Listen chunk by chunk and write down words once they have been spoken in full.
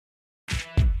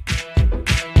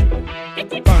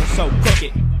Burn so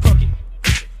crooked, crooked.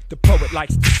 The poet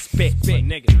likes to spit,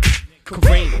 nigga.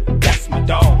 Kareem, that's my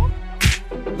dog.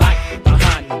 Life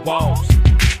behind the walls,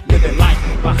 living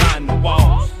life behind the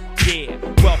walls. Yeah,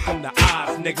 welcome to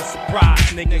Oz, niggas. Surprise,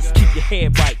 niggas. Keep your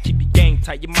head right, keep your game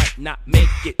tight. You might not make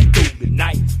it through the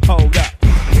night. Hold up,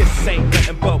 this ain't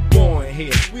nothing but war in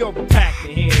here. We overpacked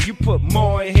in here. You put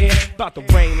more in here, about to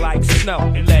rain like snow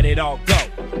and let it all go.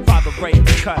 Father Ray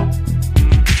the cutter.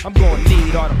 I'm gonna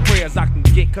need all the prayers I can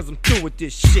get, cause I'm through with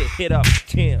this shit. Hit up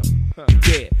Tim.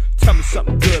 Yeah, tell me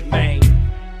something good, man.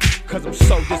 Cause I'm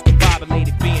so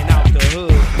discombobulated being out the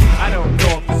hood. I don't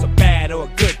know if it's a bad or a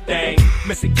good thing.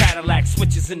 Missing Cadillac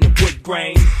switches in the wood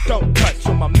grain. Don't touch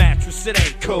on my mattress, it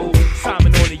ain't cool. Simon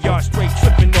on the yard straight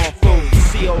tripping on food.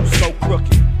 CO so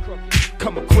crooked.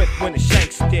 Come equipped when the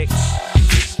shank sticks.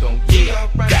 Yeah,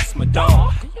 that's my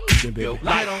dog. Build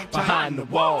light behind the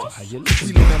walls. We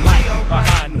living life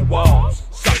behind the walls.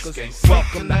 Suckers,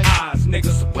 welcome to Oz,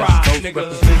 niggas. Surprise,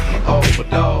 niggas.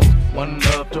 Overdose. One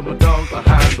love to my dog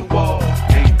behind the wall.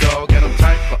 Hey dog, and I'm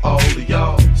tight for all of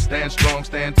y'all. Stand strong,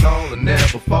 stand tall, and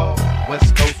never fall.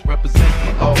 West Coast represent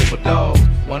for overdose.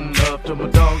 One love to my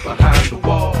dog behind the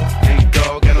wall. Hey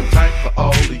dog, and I'm tight for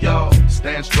all of y'all.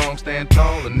 Stand strong, stand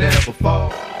tall, and never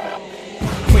fall.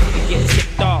 Quick to get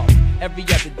tipped off. Every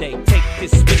other day, take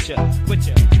this switcher.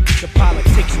 The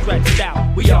politics stretched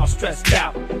out, we all stressed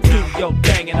out. Do your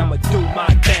thing and I'ma do my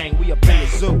thing. We up in the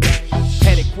zoo,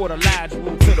 headed quarter lodge,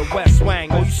 rule to the west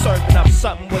wing. Oh, you serving up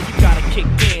something, well you gotta kick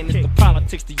in. It's the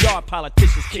politics, the yard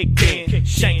politicians kicked in.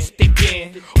 Shank stick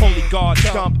in, holy guard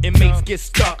dump, inmates get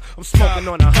stuck. I'm smoking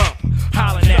on a hump,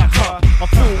 hollering at her. My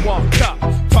fool walked up,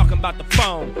 talking about the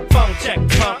phone check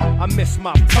pump. I miss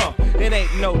my pump, it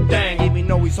ain't no thing. Even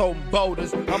though he's holding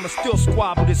boulders, I'ma still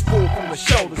squabble this fool from the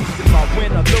shoulders. Cause if I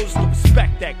win or lose, the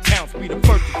respect that counts. Be the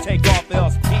first to take off,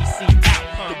 else PC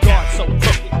out. The guard so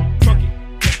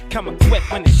crooked. Come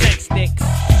equipped when the shank sticks.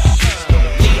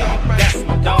 Leo, that's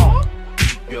my dog.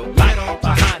 Light on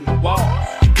behind the walls.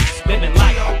 Living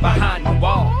light behind the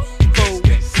walls. Fool,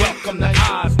 welcome to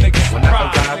Oz, niggas. When I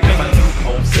arrived at my new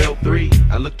home, cell 3,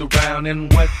 I looked around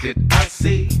and what did I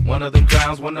see? One of them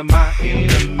clowns, one of my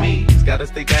enemies. Gotta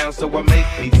stay down so I make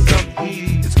me some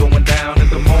heat. It's going down in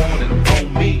the morning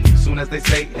on me. Soon as they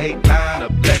say, hey, line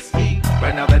up, let's eat.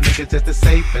 Right now that nigga's just as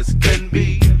safe as can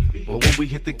be. But when we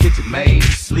hit the kitchen, man,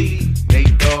 sleep.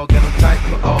 Nate Dogg and I'm tight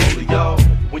for all of y'all.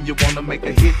 When you wanna make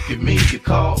a hit, give me a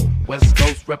call. West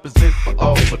Coast represent for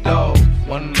all my dogs.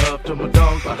 One love to my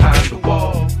dogs behind the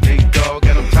wall. Nate Dogg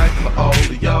and I'm tight for all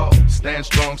of y'all. Stand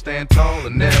strong, stand tall,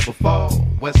 and never fall.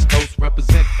 West Coast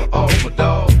represent for all my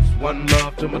dogs. One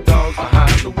love to my dogs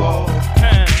behind the wall.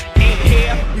 In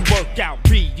here, we work out,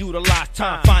 reutilize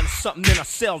time, finding something in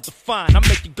ourselves to find. I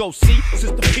make you go see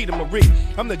Sister Peter Marie.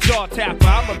 I'm the jaw tapper,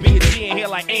 I'ma be a G in here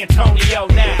like Antonio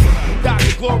now.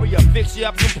 Dr. Gloria fix you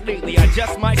up completely. I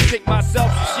just might stick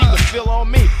myself so she would feel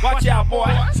on me. Watch out, boy,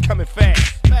 it's coming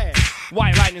fast.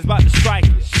 White lightning's about to strike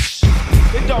you.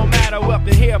 It don't matter up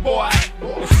in here, boy.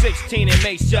 It's 16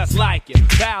 inmates just like it.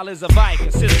 Val is a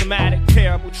Viking, systematic,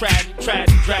 terrible, tragic,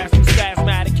 drastic,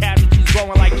 spasmatic, casualties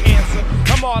growing like cancer.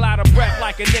 I'm all out of breath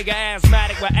like a nigga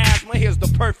asthmatic with asthma. Here's the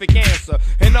perfect answer.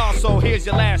 And also, here's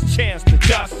your last chance to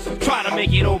just try to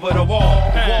make it over the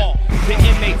wall. The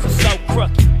inmates are so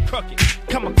crooked.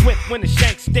 Come equipped when the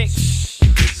shank sticks.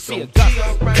 See a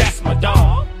Gus, that's my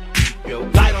dog.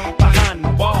 Light on behind the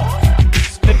walls.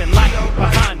 Living light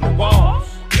behind the walls.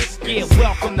 Yeah,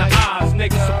 welcome to Oz,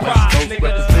 nigga. Surprise,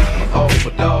 nigga.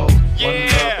 Overdose. One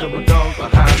love to my dogs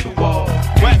behind the wall.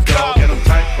 West Dog and I'm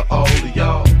tight for all of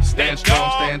y'all. Stand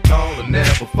strong, stand tall, and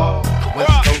never fall.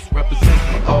 West Coast represent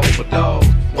for overdose.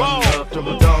 One love to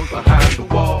my dogs behind the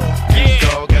wall. West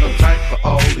Dog and I'm tight for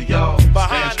all of y'all.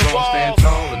 Stand strong, stand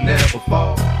tall, and never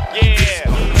fall. Yeah,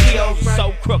 Geo's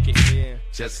so crooked.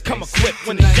 Just come equipped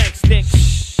when the shank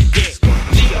sticks.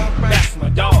 Yeah, that's my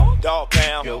dog. Dog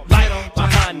pound. Light on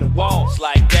behind the walls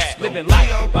like that. Living light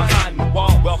behind the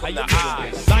walls. Welcome to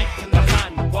Oz. Light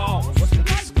behind the walls.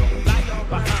 Light on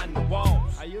behind the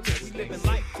walls. We living light.